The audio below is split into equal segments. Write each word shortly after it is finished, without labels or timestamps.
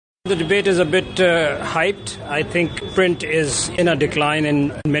The debate is a bit hyped. I think print is in a decline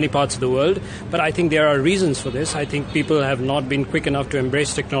in many parts of the world, but I think there are reasons for this. I think people have not been quick enough to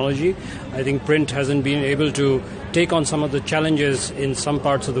embrace technology. I think print hasn't been able to take on some of the challenges in some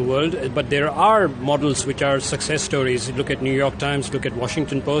parts of the world, but there are models which are success stories. Look at New York Times, look at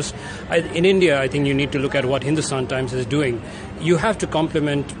Washington Post. In India, I think you need to look at what Hindustan Times is doing. You have to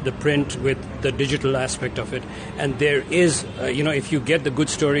complement the print with the digital aspect of it. And there is, if you get the good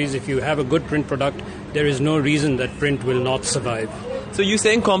stories, if you have a good print product, there is no reason that print will not survive. So you're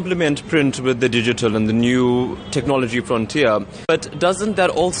saying complement print with the digital and the new technology frontier, but doesn't that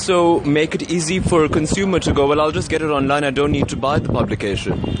also make it easy for a consumer to go, well, I'll just get it online, I don't need to buy the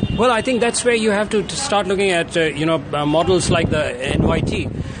publication? Well, I think that's where you have to start looking at, models like the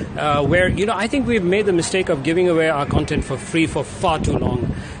NYT, where, I think we've made the mistake of giving away our content for free for far too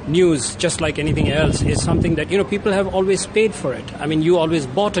long. News, just like anything else, is something that, people have always paid for it. I mean, you always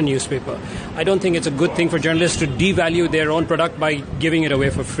bought a newspaper. I don't think it's a good thing for journalists to devalue their own product by giving it away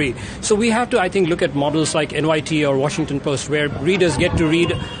for free. So we have to, I think, look at models like NYT or Washington Post, where readers get to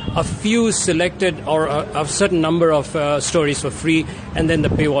read a few selected or a certain number of stories for free, and then the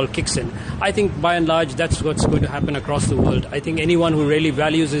paywall kicks in. I think, by and large, that's what's going to happen across the world. I think anyone who really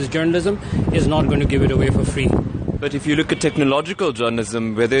values his journalism is not going to give it away for free. But if you look at technological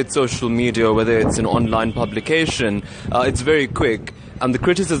journalism, whether it's social media or whether it's an online publication, it's very quick. And the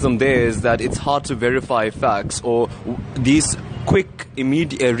criticism there is that it's hard to verify facts, or these quick,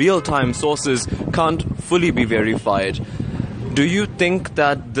 immediate, real-time sources can't fully be verified. Do you think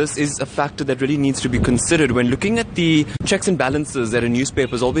that this is a factor that really needs to be considered when looking at the checks and balances that a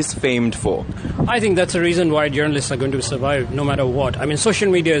newspaper is always famed for? I think that's the reason why journalists are going to survive no matter what. I mean, social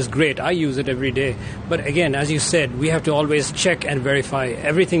media is great. I use it every day. But again, as you said, we have to always check and verify.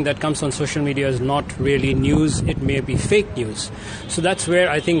 Everything that comes on social media is not really news. It may be fake news. So that's where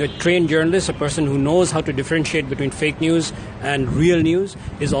I think a trained journalist, a person who knows how to differentiate between fake news and real news,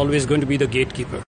 is always going to be the gatekeeper.